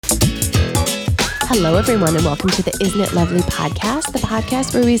Hello, everyone, and welcome to the Isn't It Lovely podcast, the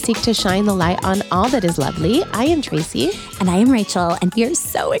podcast where we seek to shine the light on all that is lovely. I am Tracy. And I am Rachel, and we are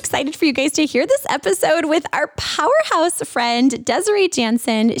so excited for you guys to hear this episode with our powerhouse friend, Desiree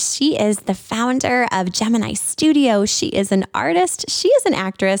Jansen. She is the founder of Gemini Studio. She is an artist. She is an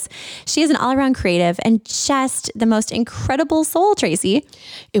actress. She is an all-around creative and just the most incredible soul, Tracy.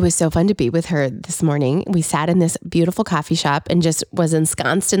 It was so fun to be with her this morning. We sat in this beautiful coffee shop and just was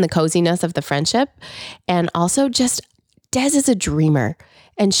ensconced in the coziness of the friendship. And also just Des is a dreamer.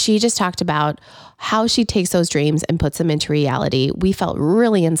 And she just talked about how she takes those dreams and puts them into reality. We felt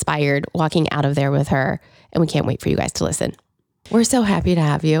really inspired walking out of there with her. And we can't wait for you guys to listen. We're so happy to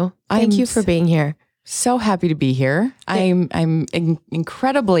have you. Thank you for being here. So happy to be here. I'm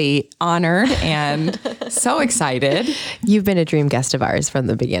incredibly honored and so excited. You've been a dream guest of ours from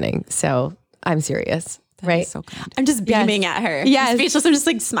the beginning. So I'm serious. That right? So kind. I'm just beaming at her. Yes. I'm speechless. I'm just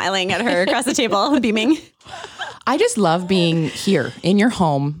like smiling at her across the table, beaming. I just love being here in your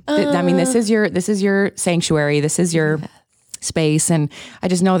home. I mean, this is your sanctuary. This is your space. And I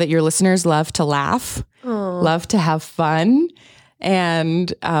just know that your listeners love to laugh, love to have fun.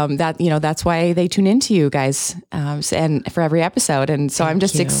 And that's why they tune into you guys and for every episode. And so I'm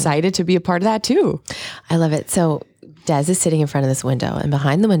just excited to be a part of that too. I love it. So Des is sitting in front of this window, and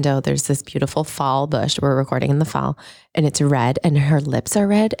behind the window, there's this beautiful fall bush. We're recording in the fall, and it's red, and her lips are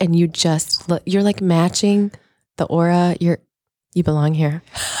red, and you're like matching the aura. You belong here.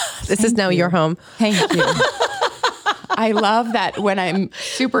 This is now your home. Thank you. I love that when I'm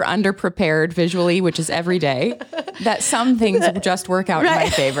super underprepared visually, which is every day, that some things just work out in my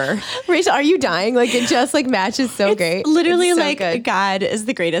favor. Rachel, are you dying? Like it just like matches so great. Literally it's so like good. God is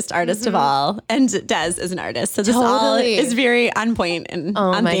the greatest artist of all. And Des is an artist. So this all is very on point and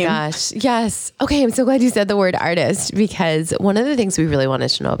on my theme. gosh. Yes. Okay. I'm so glad you said the word artist, because one of the things we really wanted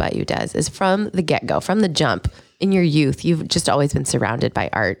to know about you, Des, is from the get-go, from the jump in your youth, you've just always been surrounded by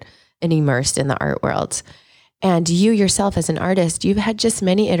art and immersed in the art world. And you yourself as an artist, you've had just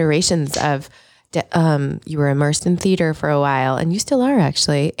many iterations of, you were immersed in theater for a while, and you still are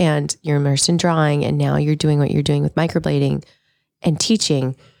actually, and you're immersed in drawing, and now you're doing what you're doing with microblading and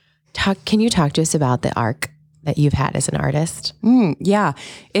teaching. Can you talk to us about the arc that you've had as an artist? Yeah,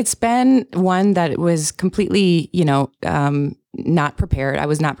 it's been one that was completely, not prepared. I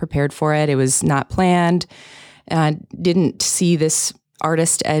was not prepared for it. It was not planned. Didn't see this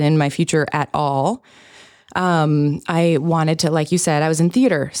artist in my future at all. I wanted to, like you said, I was in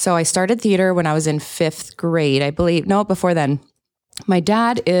theater. So I started theater when I was in 5th grade, I believe. No, before then. My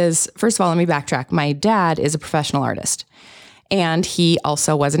dad is, first of all, let me backtrack. My dad is a professional artist, and he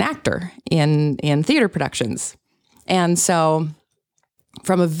also was an actor in theater productions. And so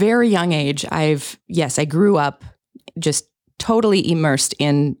from a very young age, I grew up just totally immersed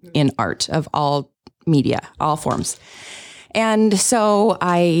in art of all media, all forms. And so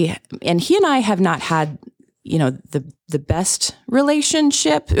he and I have not had, the best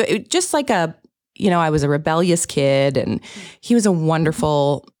relationship. Just like I was a rebellious kid, and he was a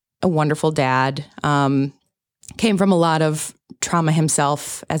wonderful dad. Came from a lot of trauma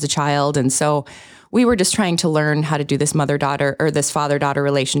himself as a child. And so we were just trying to learn how to do this mother-daughter or this father-daughter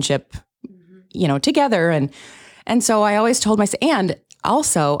relationship, together. And so I always told myself, and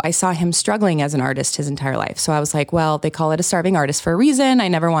also I saw him struggling as an artist his entire life. So I was like, well, they call it a starving artist for a reason. I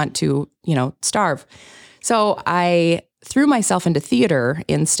never want to, starve. So I threw myself into theater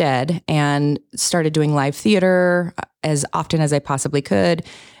instead and started doing live theater as often as I possibly could,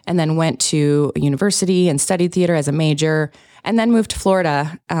 and then went to a university and studied theater as a major, and then moved to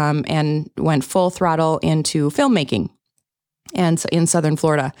Florida and went full throttle into filmmaking and so in Southern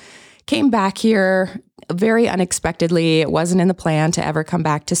Florida. Came back here very unexpectedly. It wasn't in the plan to ever come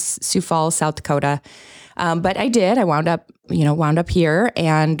back to Sioux Falls, South Dakota. But I did. I wound up here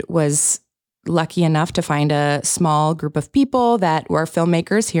and was lucky enough to find a small group of people that were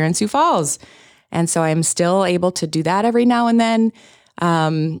filmmakers here in Sioux Falls. And so I'm still able to do that every now and then.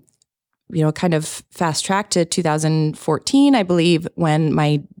 Kind of fast track to 2014, I believe, when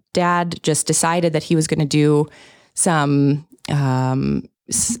my dad just decided that he was going to do some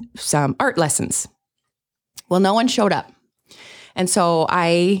art lessons. Well, no one showed up. And so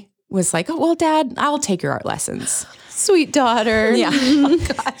I was like, oh, well, Dad, I'll take your art lessons. Sweet daughter. Yeah. Oh,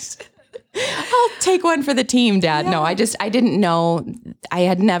 gosh. I'll take one for the team, Dad. Yeah. No, I didn't know. I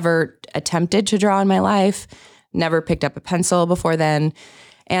had never attempted to draw in my life, never picked up a pencil before then.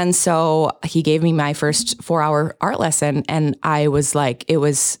 And so he gave me my first 4-hour art lesson, and I was like, it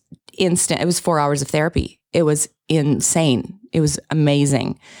was instant. It was 4 hours of therapy. It was insane. It was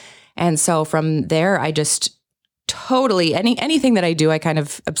amazing. And so from there, I just totally anything that I do, I kind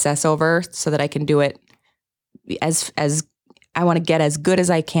of obsess over so that I can do it as I want to get as good as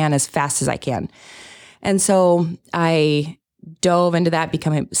I can, as fast as I can. And so I dove into that,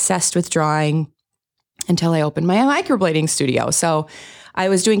 become obsessed with drawing until I opened my microblading studio. So I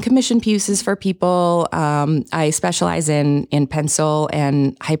was doing commission pieces for people. I specialize in pencil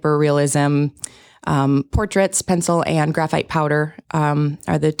and hyperrealism. Portraits, pencil, and graphite powder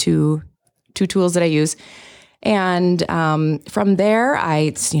are the two tools that I use. And from there,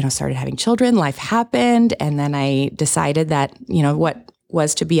 I started having children. Life happened, and then I decided that what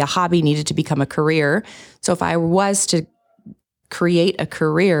was to be a hobby needed to become a career. So if I was to create a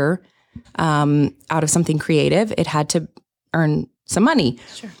career out of something creative, it had to earn some money.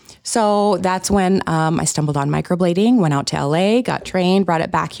 Sure. So that's when I stumbled on microblading, went out to LA, got trained, brought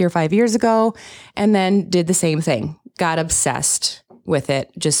it back here 5 years ago, and then did the same thing. Got obsessed with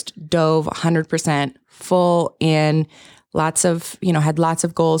it, just dove 100% full in, had lots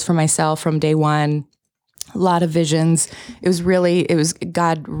of goals for myself from day one, a lot of visions.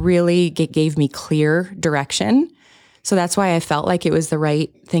 God really gave me clear direction. So that's why I felt like it was the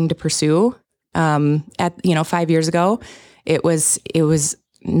right thing to pursue. 5 years ago, it was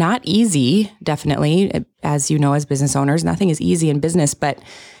not easy, definitely. As you know, as business owners, nothing is easy in business, but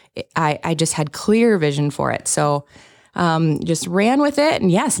I just had clear vision for it. So just ran with it.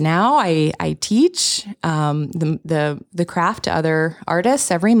 And yes, now I teach the craft to other artists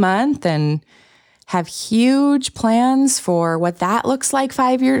every month and have huge plans for what that looks like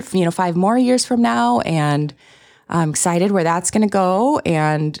 5 more years from now. And I'm excited where that's going to go,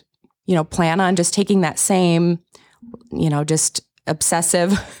 and, plan on just taking that same, just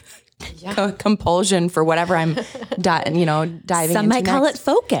obsessive compulsion for whatever I'm, diving into. Some might call it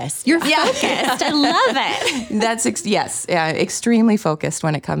focus. You're focused. I love it. That's extremely focused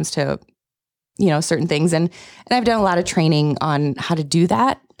when it comes to, certain things. And I've done a lot of training on how to do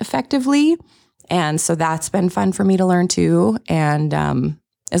that effectively. And so that's been fun for me to learn too. And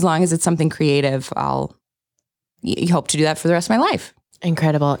as long as it's something creative, I'll hope to do that for the rest of my life.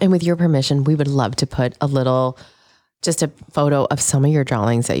 Incredible. And with your permission, we would love to put just a photo of some of your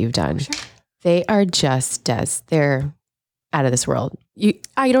drawings that you've done. Sure. They are just, they're out of this world.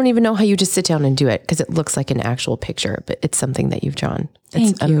 I don't even know how you just sit down and do it, because it looks like an actual picture, but it's something that you've drawn.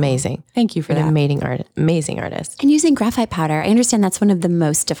 It's amazing. Thank you for that. Amazing artist. And using graphite powder, I understand that's one of the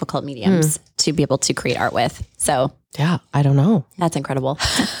most difficult mediums to be able to create art with. So yeah, I don't know. That's incredible.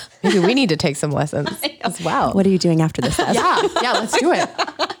 Maybe we need to take some lessons as well. What are you doing after this? Yeah, let's do it.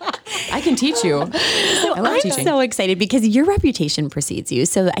 I can teach you. So I'm so excited because your reputation precedes you.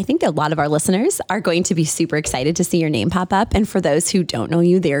 So I think a lot of our listeners are going to be super excited to see your name pop up. And for those who don't know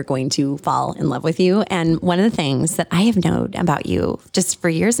you, they're going to fall in love with you. And one of the things that I have known about you just for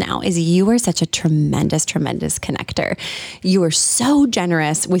years now is you are such a tremendous, tremendous connector. You are so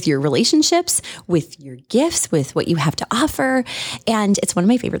generous with your relationships, with your gifts, with what you have to offer. And it's one of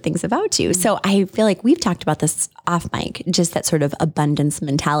my favorite things about you. So I feel like we've talked about this off mic, just that sort of abundance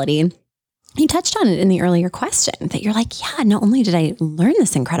mentality. You touched on it in the earlier question that you're like, yeah, not only did I learn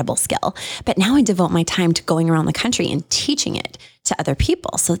this incredible skill, but now I devote my time to going around the country and teaching it to other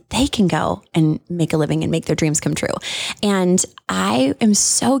people so they can go and make a living and make their dreams come true. And I am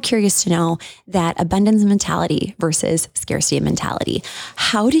so curious to know that abundance mentality versus scarcity mentality.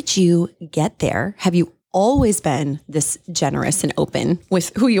 How did you get there? Have you always been this generous and open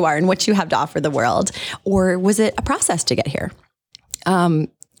with who you are and what you have to offer the world? Or was it a process to get here?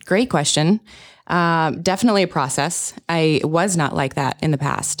 Great question. Definitely a process. I was not like that in the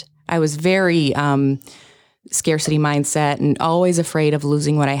past. I was very scarcity mindset and always afraid of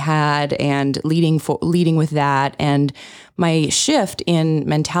losing what I had and leading with that. And my shift in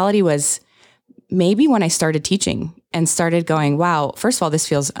mentality was maybe when I started teaching and started going, wow, first of all, this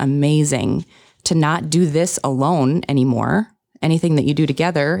feels amazing to not do this alone anymore. Anything that you do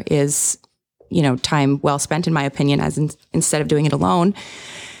together is, time well spent, in my opinion, instead of doing it alone.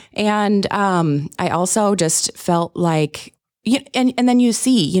 And I also just felt like, and then you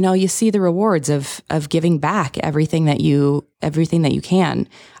see the rewards of giving back everything that you can.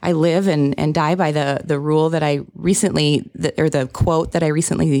 I live and die by the rule that I recently, or the quote that I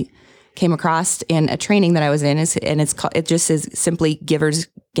recently came across in a training that I was in, it just is simply giver's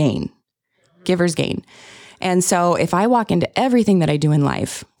gain. And so if I walk into everything that I do in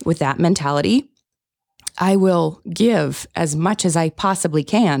life with that mentality, I will give as much as I possibly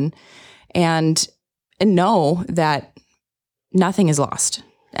can and know that nothing is lost.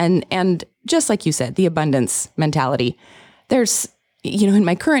 And just like you said, the abundance mentality, there's, in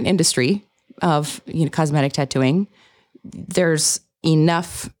my current industry of, cosmetic tattooing, there's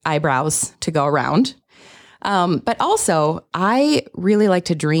enough eyebrows to go around. But also, I really like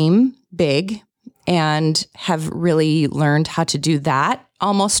to dream big and have really learned how to do that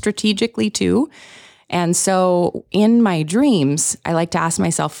almost strategically too. And so in my dreams, I like to ask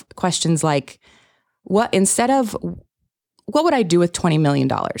myself questions like, what would I do with $20 million?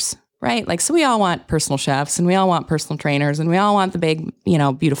 Right? Like, so we all want personal chefs and we all want personal trainers and we all want the big,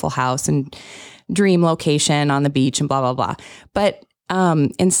 beautiful house and dream location on the beach and blah, blah, blah. But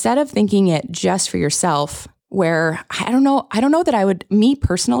instead of thinking it just for yourself, where I don't know that me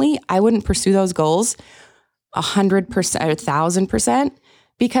personally, I wouldn't pursue those goals 100%, 1,000%,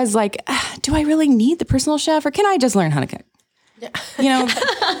 because do I really need the personal chef, or can I just learn how to cook? Do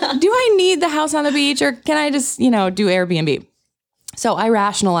I need the house on the beach, or can I just, do Airbnb? So I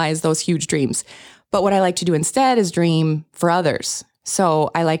rationalize those huge dreams. But what I like to do instead is dream for others.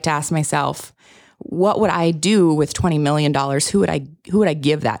 So I like to ask myself, what would I do with $20 million? Who would I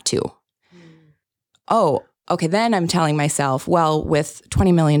give that to? Oh, okay. Then I'm telling myself, well, with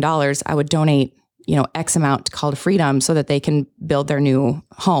 $20 million, I would donate, X amount to Call to Freedom so that they can build their new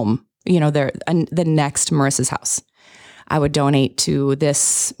home, the next Marissa's house. I would donate to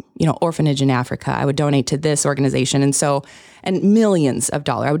this, orphanage in Africa. I would donate to this organization. And millions of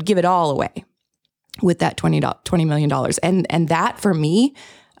dollars. I would give it all away with that $20 million. And that for me,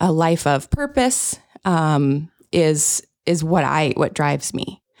 a life of purpose, is what drives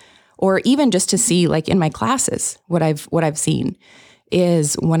me. Or even just to see, like in my classes, what I've seen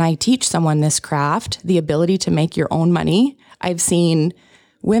is when I teach someone this craft, the ability to make your own money. I've seen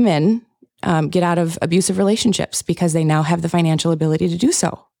women get out of abusive relationships because they now have the financial ability to do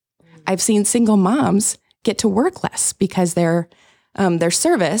so. I've seen single moms get to work less because their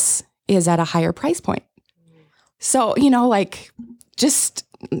service is at a higher price point. So, just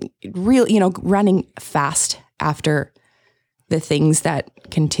real, running fast after the things that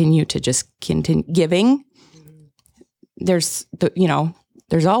continue to just continue giving. There's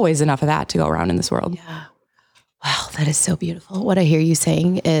always enough of that to go around in this world. Yeah. Wow. That is so beautiful. What I hear you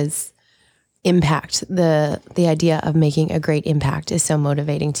saying is impact. The idea of making a great impact is so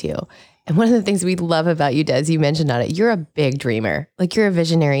motivating to you. And one of the things we love about you, Des, you mentioned on it, you're a big dreamer. Like, you're a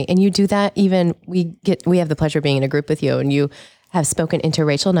visionary, and you do that. Even we have the pleasure of being in a group with you, and you have spoken into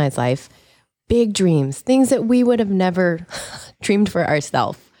Rachel and I's life. Big dreams, things that we would have never dreamed for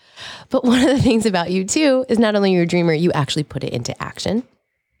ourselves. But one of the things about you too is not only you're a dreamer, you actually put it into action.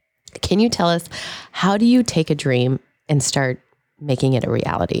 Can you tell us, how do you take a dream and start making it a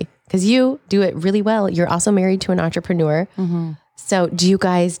reality? Because you do it really well. You're also married to an entrepreneur. Mm-hmm. So do you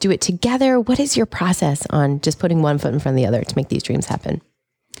guys do it together? What is your process on just putting one foot in front of the other to make these dreams happen?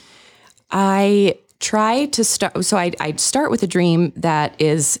 I try to start. So I start with a dream that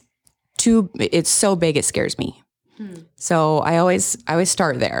is it's so big it scares me. So I always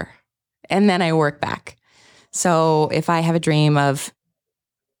start there, and then I work back. So if I have a dream of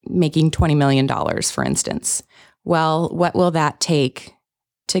making $20 million, for instance, well, what will that take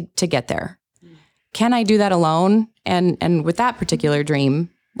to get there? Can I do that alone? And with that particular dream,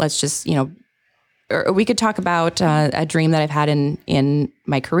 let's just, or we could talk about a dream that I've had in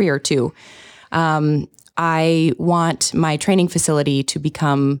my career too. I want my training facility to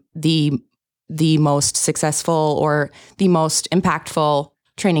become the most successful or the most impactful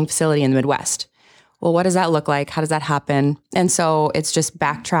training facility in the Midwest. Well, what does that look like? How does that happen? And so it's just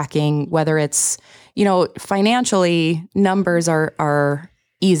backtracking, whether it's, financially, numbers are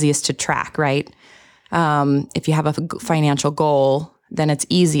easiest to track, right? If you have a financial goal, then it's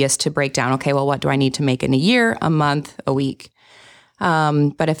easiest to break down, okay, well, what do I need to make in a year, a month, a week?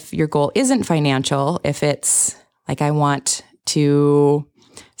 But if your goal isn't financial, if it's like, I want to,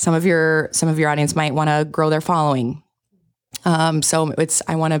 some of your audience might want to grow their following. So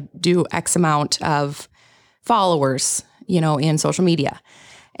I want to do X amount of followers, in social media.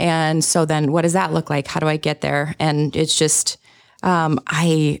 And so then what does that look like? How do I get there? And it's just,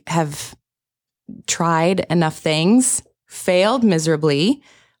 I have tried enough things, failed miserably,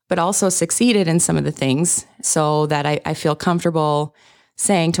 but also succeeded in some of the things so that I feel comfortable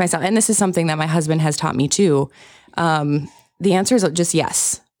saying to myself, and this is something that my husband has taught me too. The answer is just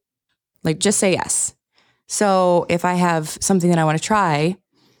yes. Like, just say yes. So if I have something that I want to try,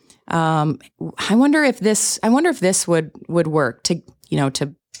 I wonder if this would work to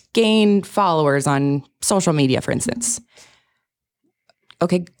gain followers on social media, for instance.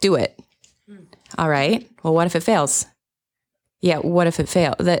 Okay, do it. All right. Well, what if it fails? Yeah. What if it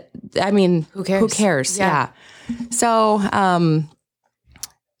fails? Who cares? Who cares? Yeah. So,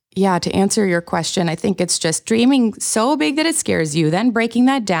 to answer your question, I think it's just dreaming so big that it scares you, then breaking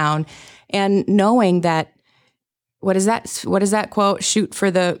that down and knowing that, what is that quote? Shoot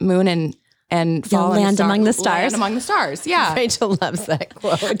for the moon and and fall land among the stars. Land among the stars. Yeah. Rachel loves that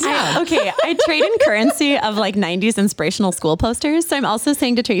quote. I trade in currency of like 90s inspirational school posters. So I'm also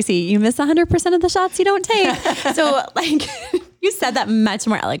saying to Tracy, you miss 100% of the shots you don't take. So like you said that much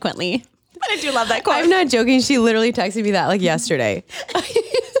more eloquently. But I do love that quote. I'm not joking. She literally texted me that like yesterday.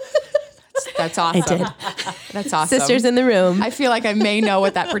 That's awesome. I did. That's awesome. Sisters in the room. I feel like I may know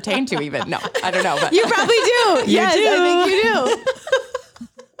what that pertained to even. No, I don't know. But You probably do. Yes, I think you do.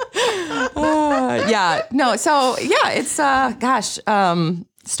 yeah. No. So yeah, it's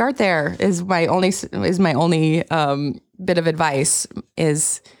start there is my only bit of advice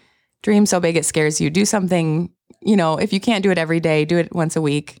is dream so big it scares you. Do something, if you can't do it every day, do it once a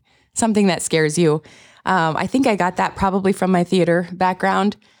week. Something that scares you. I think I got that probably from my theater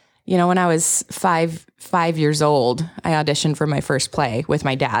background. When I was five years old, I auditioned for my first play with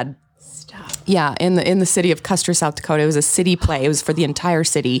my dad. Stop. Yeah, in the city of Custer, South Dakota. It was a city play. It was for the entire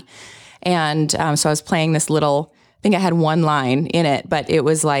city. And so I was playing this little, I think I had one line in it, but it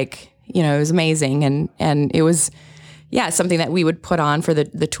was like, it was amazing. And it was, something that we would put on for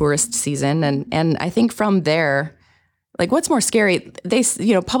the tourist season. And I think from there, like what's more scary,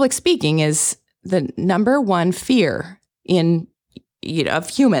 public speaking is the number one fear of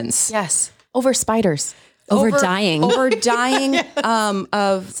humans. Yes. Over spiders. Over dying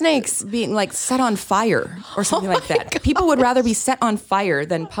of Snakes. being like set on fire or something like that. God. People would rather be set on fire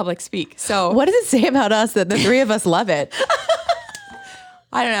than public speak. So what does it say about us that the three of us love it?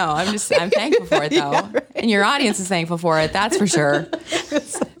 I don't know. I'm thankful for it though. Yeah, right. And your audience is thankful for it. That's for sure.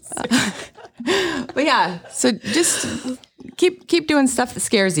 But yeah, so just keep doing stuff that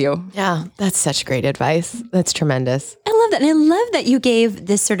scares you. Yeah, that's such great advice. That's tremendous. I love that. And I love that you gave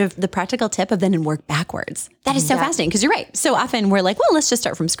this sort of the practical tip of then work backwards. That is so fascinating because you're right. So often we're like, well, let's just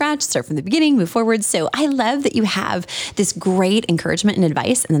start from scratch, start from the beginning, move forward. So I love that you have this great encouragement and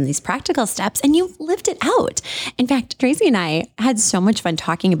advice and then these practical steps and you've lived it out. In fact, Tracy and I had so much fun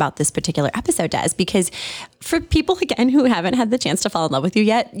talking about this particular episode, Des, because for people, again, who haven't had the chance to fall in love with you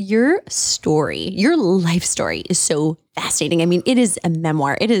yet, your story, your life story is so fascinating. I mean, it is a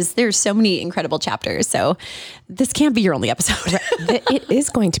memoir. There's so many incredible chapters. So this can't be your only episode. It is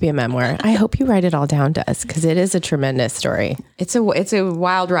going to be a memoir. I hope you write it all down to us because it is a tremendous story. It's a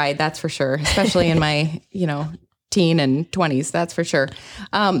wild ride, that's for sure, especially in my, teen and 20s, that's for sure.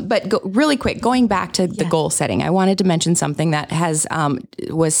 But really quick, going back to the goal setting, I wanted to mention something that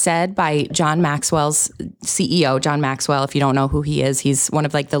was said by John Maxwell's CEO, John Maxwell. If you don't know who he is, he's one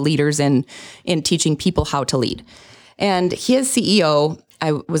of like the leaders in teaching people how to lead. And his CEO,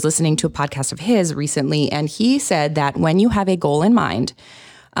 I was listening to a podcast of his recently, and he said that when you have a goal in mind,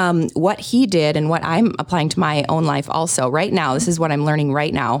 what he did and what I'm applying to my own life also right now, this is what I'm learning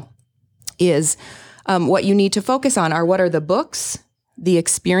right now, is what you need to focus on are what are the books, the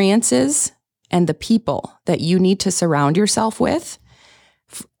experiences, and the people that you need to surround yourself with,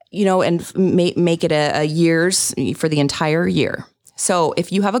 and make it a year's for the entire year. So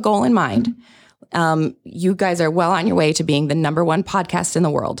if you have a goal in mind, you guys are well on your way to being the number one podcast in the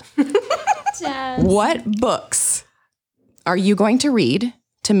world. What books are you going to read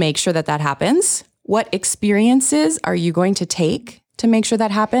to make sure that happens? What experiences are you going to take to make sure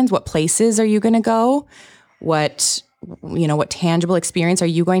that happens? What places are you going to go? What tangible experience are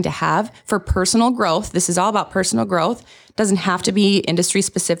you going to have for personal growth? This is all about personal growth. It doesn't have to be industry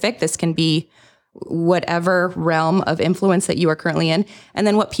specific. This can be whatever realm of influence that you are currently in. And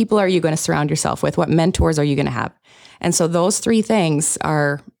then what people are you going to surround yourself with? What mentors are you going to have? And so those three things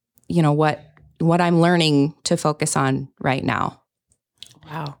are, what I'm learning to focus on right now.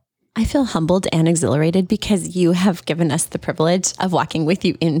 Wow. I feel humbled and exhilarated because you have given us the privilege of walking with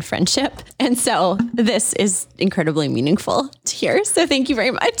you in friendship. And so this is incredibly meaningful to hear. So thank you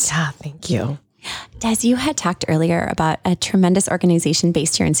very much. Yeah, thank you. Des, you had talked earlier about a tremendous organization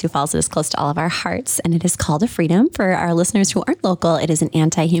based here in Sioux Falls that is close to all of our hearts, and it is Call to Freedom. For our listeners who aren't local, it is an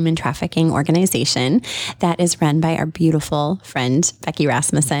anti-human trafficking organization that is run by our beautiful friend, Becky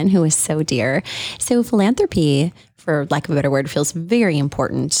Rasmussen, who is so dear. So philanthropy, for lack of a better word, feels very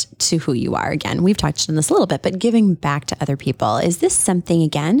important to who you are. Again, we've touched on this a little bit, but giving back to other people. Is this something,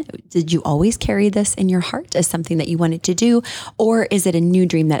 again, did you always carry this in your heart as something that you wanted to do? Or is it a new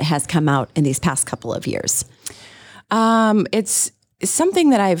dream that has come out in these past couple of years? It's something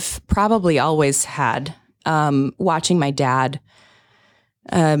that I've probably always had, watching my dad.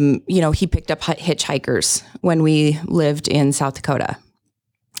 He picked up hitchhikers when we lived in South Dakota.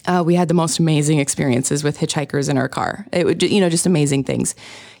 We had the most amazing experiences with hitchhikers in our car. It would, just amazing things.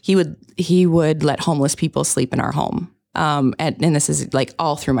 He would let homeless people sleep in our home. And this is like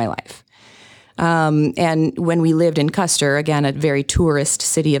all through my life. And when we lived in Custer, again, a very tourist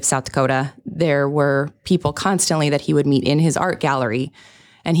city of South Dakota, there were people constantly that he would meet in his art gallery.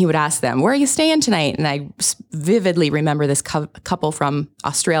 And he would ask them, where are you staying tonight? And I vividly remember this couple from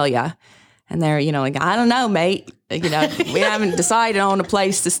Australia. And they're, like, I don't know, mate. We haven't decided on a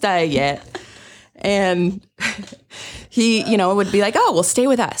place to stay yet. And he, would be like, oh, well, stay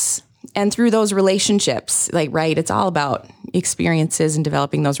with us. And through those relationships, it's all about experiences and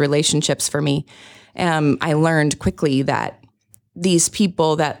developing those relationships for me. I learned quickly that these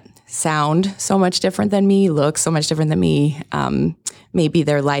people that sound so much different than me, look so much different than me, maybe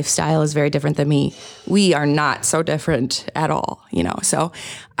their lifestyle is very different than me. We are not so different at all, So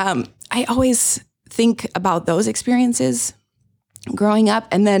I always think about those experiences growing up.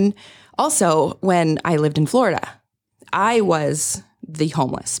 And then also when I lived in Florida, I was the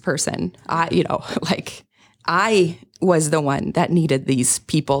homeless person. I was the one that needed these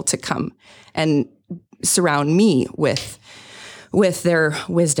people to come and surround me with their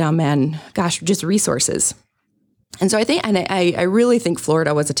wisdom and just resources. And so I really think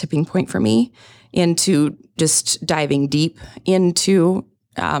Florida was a tipping point for me into just diving deep into,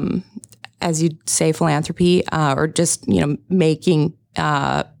 as you'd say, philanthropy, or just, making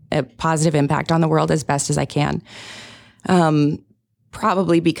a positive impact on the world as best as I can.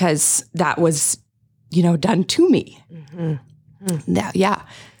 Probably because that was, done to me.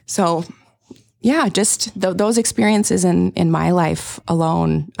 So, just those experiences in my life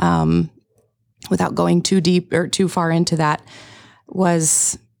alone, without going too deep or too far into that,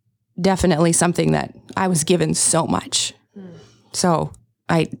 was definitely something that I was given so much. So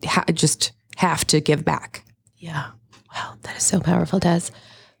I just have to give back. Yeah. Wow. That is so powerful, Des.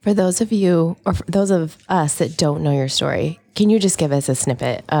 For those of you, or for those of us that don't know your story, can you just give us a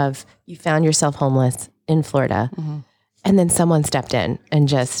snippet of you found yourself homeless in Florida, and then someone stepped in and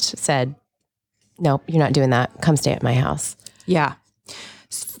just said, "Nope, you're not doing that. Come stay at my house." Yeah.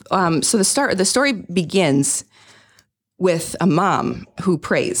 So the story begins with a mom who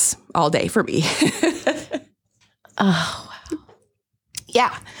prays all day for me. Oh, wow.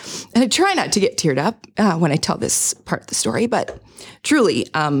 Yeah. And I try not to get teared up when I tell this part of the story, but truly,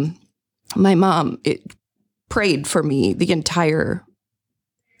 my mom prayed for me the entire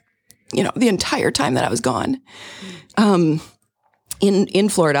time that I was gone. In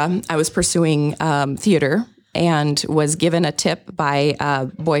Florida, I was pursuing theater and was given a tip by a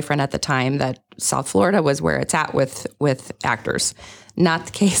boyfriend at the time that South Florida was where it's at with actors. Not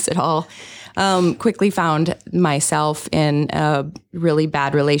the case at all. Quickly found myself in a really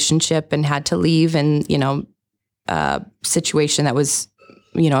bad relationship and had to leave, and a situation that was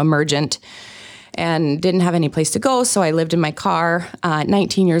emergent, and didn't have any place to go. So I lived in my car.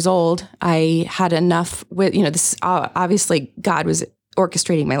 19 years old, I had enough with, this, obviously God was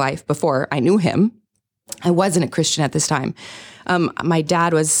orchestrating my life before I knew him. I wasn't a Christian at this time. My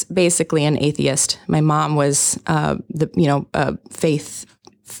dad was basically an atheist. My mom was, faith,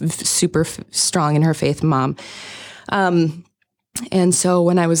 super strong in her faith mom. And so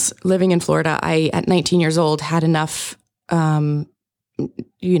when I was living in Florida, at 19 years old, had enough,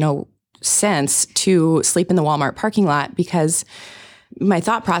 sense to sleep in the Walmart parking lot, because my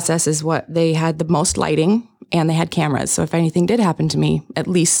thought process is they had the most lighting and they had cameras. So if anything did happen to me, at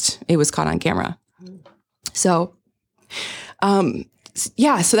least it was caught on camera. So, so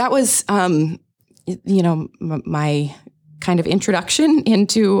that was, my kind of introduction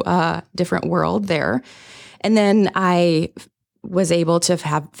into a different world there. And then I was able to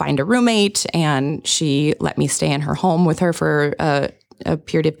find a roommate, and she let me stay in her home with her for a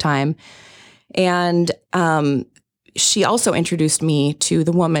period of time. And she also introduced me to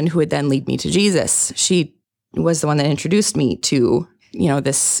the woman who would then lead me to Jesus. She was the one that introduced me to,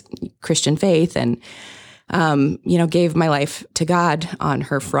 this Christian faith, and, gave my life to God on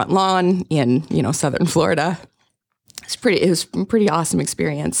her front lawn in, Southern Florida. It was a pretty awesome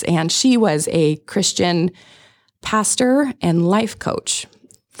experience. And she was a Christian pastor and life coach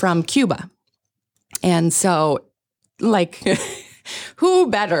from Cuba. And so,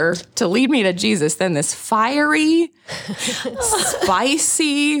 who better to lead me to Jesus than this fiery,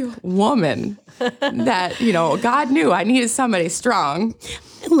 spicy woman that, God knew I needed somebody strong.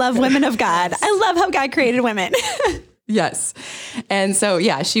 I love women of God. I love how God created women. Yes. And so,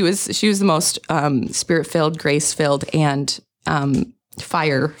 she was the most spirit-filled, grace-filled, and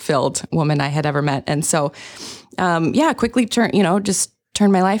fire-filled woman I had ever met. And so, quickly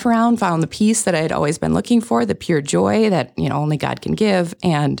turned my life around, found the peace that I had always been looking for, the pure joy that, only God can give.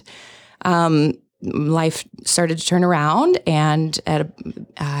 And life started to turn around, and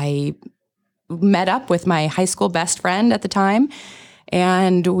I met up with my high school best friend at the time.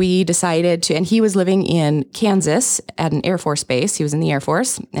 And we decided to, and he was living in Kansas at an Air Force base. He was in the Air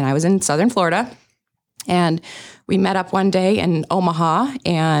Force, and I was in Southern Florida. And we met up one day in Omaha,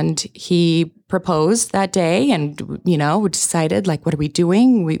 and he proposed that day. And, we decided, like, what are we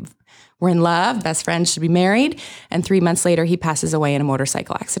doing? We're in love. Best friends, should be married. And 3 months later, he passes away in a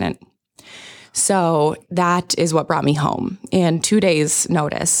motorcycle accident. So that is what brought me home. In 2 days'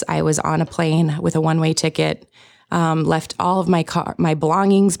 notice, I was on a plane with a one-way ticket. Left all of my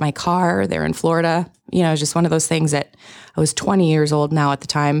belongings, my car there in Florida. It was just one of those things that I was 20 years old now at the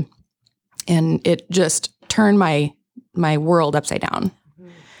time. And it just turned my world upside down.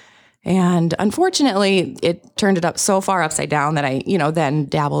 And unfortunately, it turned it up so far upside down that I, then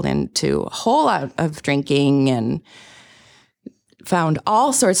dabbled into a whole lot of drinking and found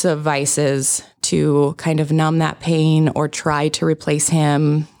all sorts of vices to kind of numb that pain or try to replace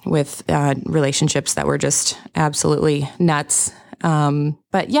him with relationships that were just absolutely nuts.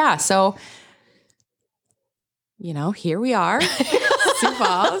 But yeah, so, here we are, Sioux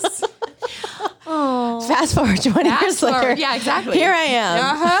Falls. Oh, fast forward 20 years later. Yeah, exactly. Here I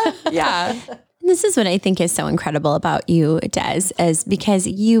am. Yeah. This is what I think is so incredible about you, Des, is because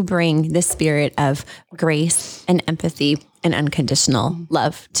you bring the spirit of grace and empathy and unconditional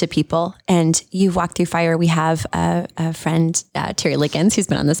love to people. And you've walked through fire. We have a friend, Terry Lickens, who's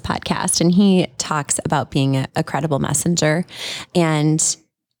been on this podcast, and he talks about being a credible messenger. And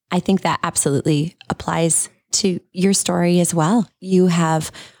I think that absolutely applies to your story as well. You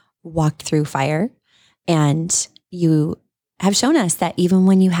have walked through fire, and you have shown us that even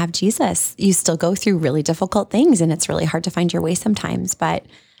when you have Jesus, you still go through really difficult things, and it's really hard to find your way sometimes, but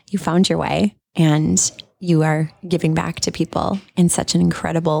you found your way, and you are giving back to people in such an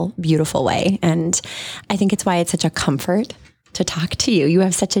incredible, beautiful way. And I think it's why it's such a comfort to talk to you. You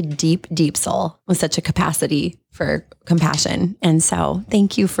have such a deep, deep soul with such a capacity for compassion. And so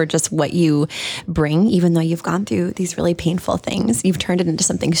thank you for just what you bring, even though you've gone through these really painful things. You've turned it into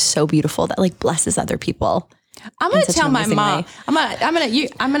something so beautiful that like blesses other people. I'm going to tell my mom, I'm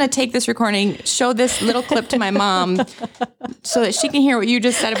going to take this recording, show this little clip to my mom so that she can hear what you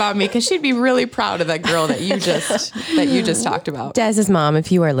just said about me. Cause she'd be really proud of that girl that you just talked about. Dez's mom,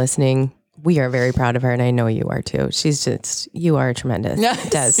 if you are listening, we are very proud of her. And I know you are too. You are tremendous.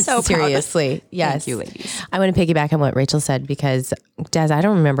 Des, so seriously. Yes. Thank you, ladies. I want to piggyback on what Rachel said because Des, I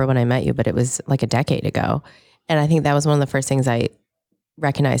don't remember when I met you, but it was like a decade ago. And I think that was one of the first things I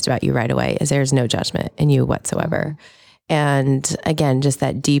recognized about you right away is there's no judgment in you whatsoever. And again, just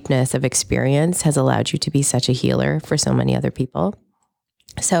that deepness of experience has allowed you to be such a healer for so many other people.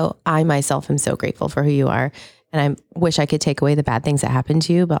 So I myself am so grateful for who you are. And I wish I could take away the bad things that happened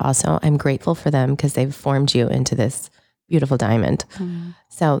to you, but also I'm grateful for them because they've formed you into this beautiful diamond.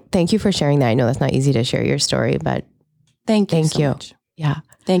 So thank you for sharing that. I know that's not easy to share your story, but thank you so much. Yeah.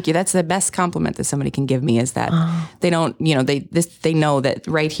 Thank you. That's the best compliment that somebody can give me is that they don't, they know that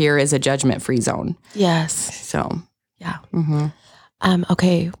right here is a judgment-free zone. Yes. So, yeah.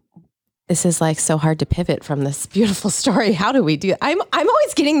 Okay. This is like so hard to pivot from this beautiful story. How do we do it? I'm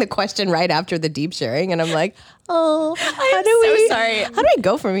always getting the question right after the deep sharing. And I'm like, sorry. How do we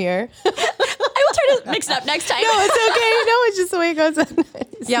go from here? I will try to mix it up next time. No, it's okay. No, it's just the way it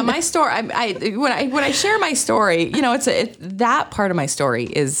goes. Yeah, my story. When I share my story, that part of my story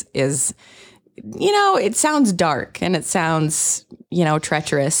is it sounds dark and it sounds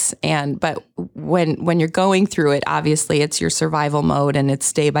treacherous, but when you're going through it, obviously it's your survival mode and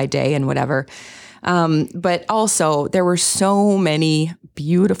it's day by day and whatever. But also there were so many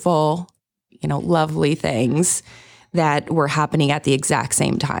beautiful, lovely things that were happening at the exact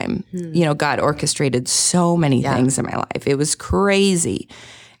same time. God orchestrated so many things in my life. It was crazy.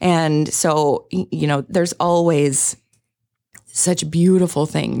 And so, there's always such beautiful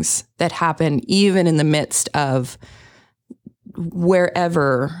things that happen, even in the midst of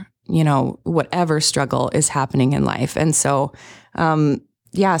wherever, whatever struggle is happening in life. And so, some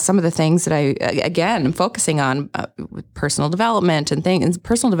of the things that I'm focusing on with personal development and things. And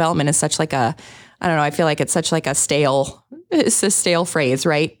personal development is such like I feel like it's such like it's a stale phrase,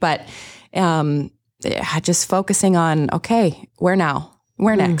 right? But just focusing on, okay, where now?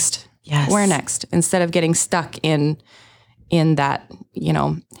 Where next? Yes. Where next? Instead of getting stuck in that,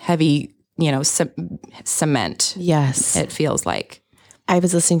 heavy, cement. Yes. It feels like. I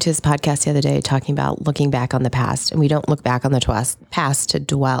was listening to his podcast the other day talking about looking back on the past, and we don't look back on the past to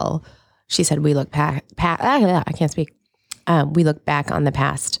dwell. She said, we look back, I can't speak. We look back on the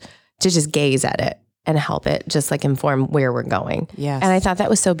past to just gaze at it and help it just like inform where we're going. Yes. And I thought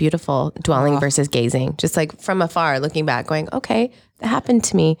that was so beautiful, dwelling versus gazing, just like from afar, looking back, going, okay, that happened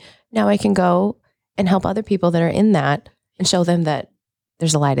to me. Now I can go and help other people that are in that and show them that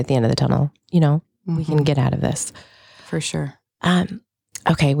there's a light at the end of the tunnel. We can get out of this. For sure.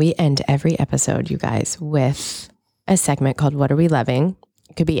 Okay, we end every episode, you guys, with a segment called What Are We Loving?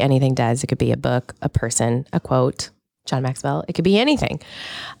 It could be anything, Des. It could be a book, a person, a quote, John Maxwell. It could be anything.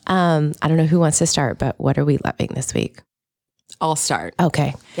 I don't know who wants to start, but what are we loving this week? I'll start.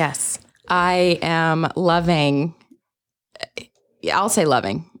 Okay. Yes. I am loving, I'll say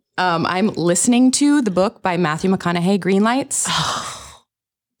loving. I'm listening to the book by Matthew McConaughey, Green Lights.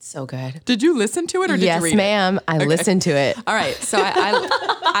 So good. Did you listen to it or did yes, you read ma'am. it? I listened to it. All right. So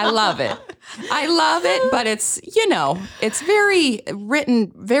I love it. I love it, but it's, it's very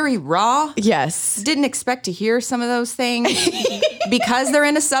written, very raw. Yes. Didn't expect to hear some of those things because they're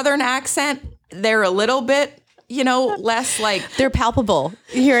in a Southern accent. They're a little bit, less like. They're palpable.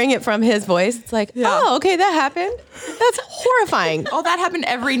 Hearing it from his voice, it's like, oh, okay, that happened. That's horrifying. Oh, that happened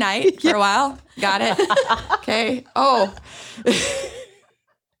every night for a while. Got it. Okay. Oh.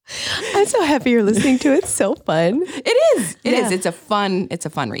 I'm so happy you're listening to it. It's so fun. It is. It is. It's a fun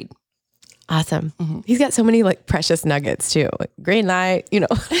read. Awesome. Mm-hmm. He's got so many like precious nuggets too. Like, green light, Totally.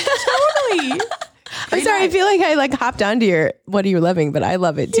 I'm sorry. I feel like I like hopped onto your what are you loving, but I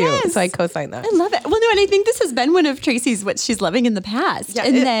love it too. Yes. So I co-sign that. I love it. Well, no, and I think this has been one of Tracy's what she's loving in the past. Yeah,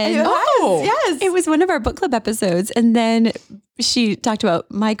 and then yes. it was one of our book club episodes. And then she talked about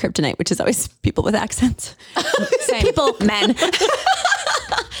my kryptonite, which is always people with accents. Same. People, men.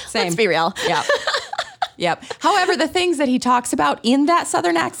 Same. Let's be real. Yep. Yep. However, the things that he talks about in that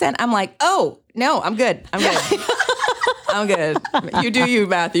Southern accent, I'm like, oh, no, I'm good. I'm good. I'm good. You do you,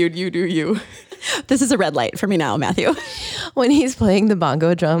 Matthew. You do you. This is a red light for me now, Matthew. When he's playing the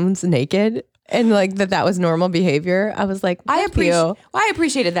bongo drums naked and like that was normal behavior, I was like, I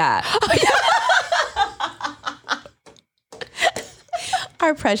appreciated that.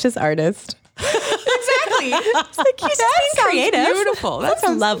 Our precious artist. Exactly. It's like he's just being creative. Beautiful. That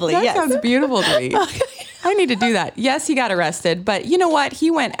sounds lovely. That Yes. sounds beautiful to me. I need to do that. Yes, he got arrested, but you know what?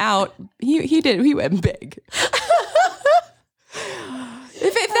 He went out. He went big.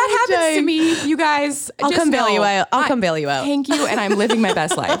 If that happens to me, you guys, I'll just come bail know you out. I'll come bail you out. Thank you, and I'm living my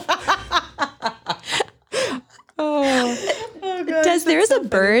best life. There is a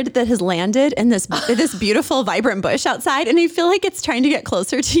bird that has landed in this beautiful, vibrant bush outside, and I feel like it's trying to get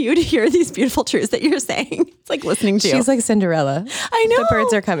closer to you to hear these beautiful truths that you're saying. It's like listening to you. She's like Cinderella. I know. The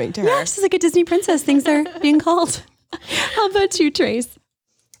birds are coming to her. Yeah, she's like a Disney princess. Things are being called. How about you, Trace?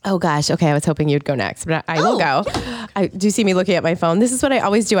 Oh gosh. Okay. I was hoping you'd go next, but I will go. Do you see me looking at my phone? This is what I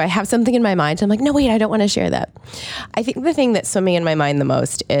always do. I have something in my mind. I'm like, no, wait, I don't want to share that. I think the thing that's swimming in my mind the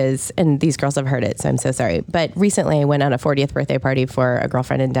most is, and these girls have heard it, so I'm so sorry. But recently I went on a 40th birthday party for a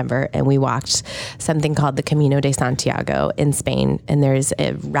girlfriend in Denver, and we walked something called the Camino de Santiago in Spain. And there's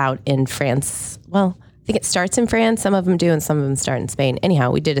a route in France. Well, I think it starts in France. Some of them do, and some of them start in Spain.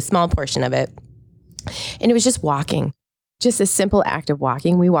 Anyhow, we did a small portion of it, and it was just walking. Just a simple act of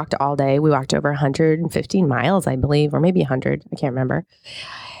walking. We walked all day. We walked over 115 miles, I believe, or maybe 100. I can't remember.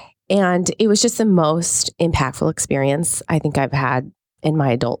 And it was just the most impactful experience I think I've had in my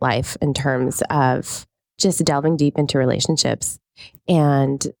adult life in terms of just delving deep into relationships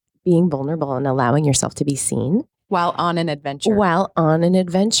and being vulnerable and allowing yourself to be seen. While on an adventure.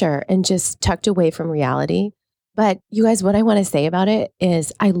 And just tucked away from reality. But you guys, what I want to say about it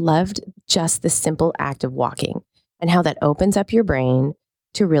is I loved just the simple act of walking. And how that opens up your brain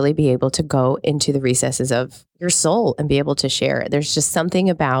to really be able to go into the recesses of your soul and be able to share. There's just something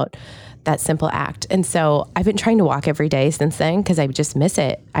about that simple act. And so I've been trying to walk every day since then because I just miss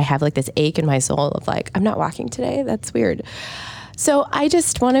it. I have like this ache in my soul of like, I'm not walking today. That's weird. So I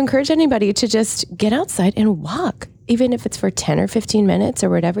just want to encourage anybody to just get outside and walk, even if it's for 10 or 15 minutes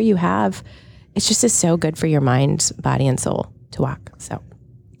or whatever you have. It's just so good for your mind, body, and soul to walk. So.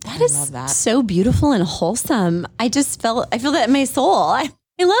 That is so beautiful and wholesome. I feel that in my soul. I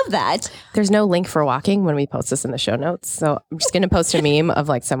love that. There's no link for walking when we post this in the show notes. So I'm just going to post a meme of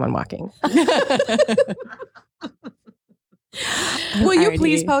like someone walking. Will you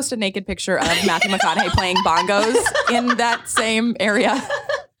please post a naked picture of Matthew McConaughey playing bongos in that same area?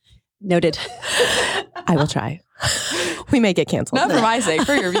 Noted. I will try. We may get canceled. Not for my sake,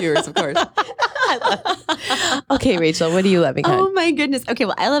 for your viewers, of course. Okay, Rachel, what are you loving? Oh my goodness. Okay,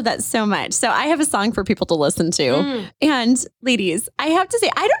 well, I love that so much. So I have a song for people to listen to. And ladies, I have to say,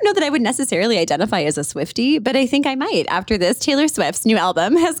 I don't know that I would necessarily identify as a Swiftie, but I think I might after this. Taylor Swift's new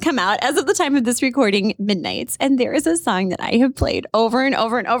album has come out as of the time of this recording, Midnights. And there is a song that I have played over and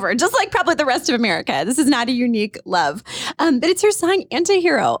over and over, just like probably the rest of America. This is not a unique love, but it's her song,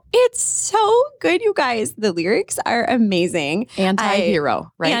 Antihero. It's so good, you guys. The lyrics lyrics are amazing.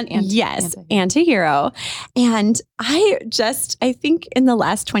 Anti-hero, right? Yes, anti-hero. And I think in the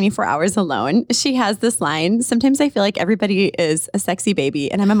last 24 hours alone, she has this line. Sometimes I feel like everybody is a sexy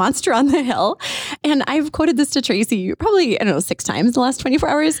baby and I'm a monster on the hill. And I've quoted this to Tracy probably, 6 times in the last 24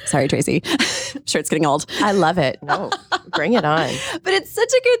 hours. Sorry, Tracy. I'm sure it's getting old. I love it. No, bring it on. But it's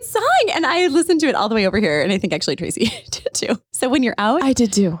such a good song. And I listened to it all the way over here. And I think actually Tracy did too. So when you're out. I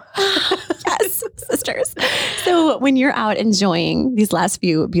did too. Yes, sisters. So when you're out enjoying these last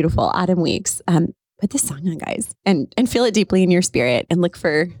few beautiful autumn weeks, put this song on, guys, and feel it deeply in your spirit and look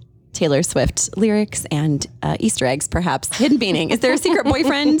for Taylor Swift lyrics and Easter eggs, perhaps. Hidden meaning. Is there a secret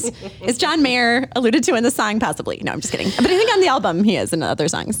boyfriend? Is John Mayer alluded to in the song? Possibly. No, I'm just kidding. But I think on the album he is in other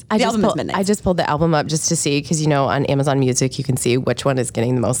songs. I just pulled the album up just to see, because on Amazon Music you can see which one is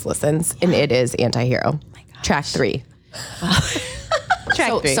getting the most listens, and it is Anti-Hero. Oh my gosh. Track 3.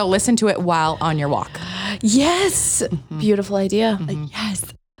 Track 3. So listen to it while on your walk. Yes. Mm-hmm. Beautiful idea. Mm-hmm. Yes.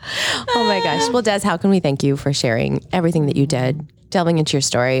 Oh my gosh. Well, Des, how can we thank you for sharing everything that you did, delving into your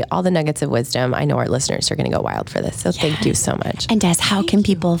story, all the nuggets of wisdom? I know our listeners are going to go wild for this. So Thank you so much. And Des, how can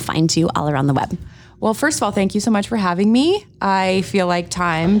people find you all around the web? Well, first of all, thank you so much for having me. I feel like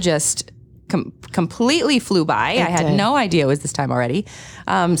time just completely flew by. I had no idea it was this time already.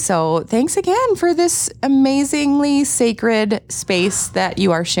 So thanks again for this amazingly sacred space that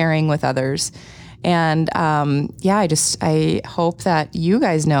you are sharing with others. And I hope that you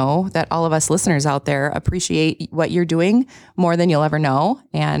guys know that all of us listeners out there appreciate what you're doing more than you'll ever know.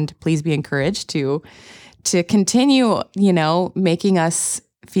 And please be encouraged to continue, making us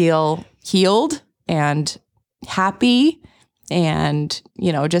feel healed and happy, and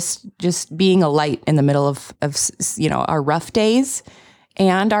just being a light in the middle of our rough days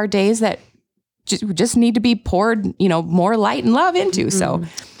and our days that just need to be poured, more light and love into. So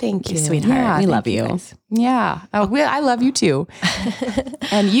thank you, sweetheart. Yeah, we love you. Yeah. Oh, I love you too.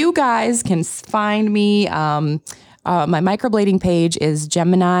 And you guys can find me. My microblading page is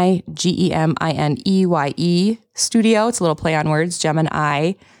Gemini, Gemineye Studio. It's a little play on words,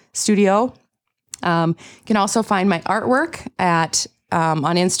 Gemini Studio. You can also find my artwork at on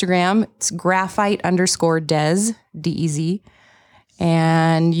Instagram. It's graphite_Des, DEZ.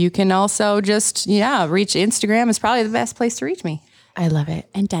 And you can also just, reach Instagram is probably the best place to reach me. I love it.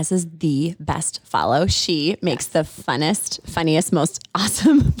 And Des is the best follow. She makes the funniest, most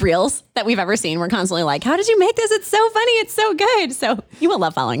awesome reels that we've ever seen. We're constantly like, how did you make this? It's so funny. It's so good. So you will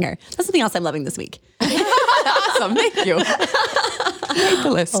love following her. That's something else I'm loving this week. Awesome. Thank you. Make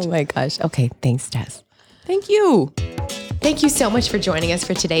the list. Oh my gosh. Okay. Thanks, Des. Thank you. Thank you so much for joining us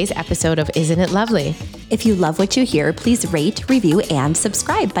for today's episode of Isn't It Lovely? If you love what you hear, please rate, review, and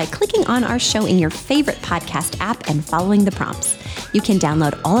subscribe by clicking on our show in your favorite podcast app and following the prompts. You can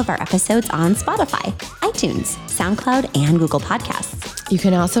download all of our episodes on Spotify, iTunes, SoundCloud, and Google Podcasts. You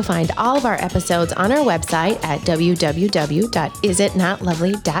can also find all of our episodes on our website at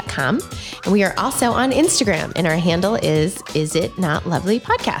www.isitnotlovely.com. And we are also on Instagram, and our handle is Is It Not Lovely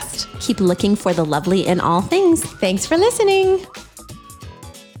Podcast. Keep looking for the lovely in all things. Thanks for listening.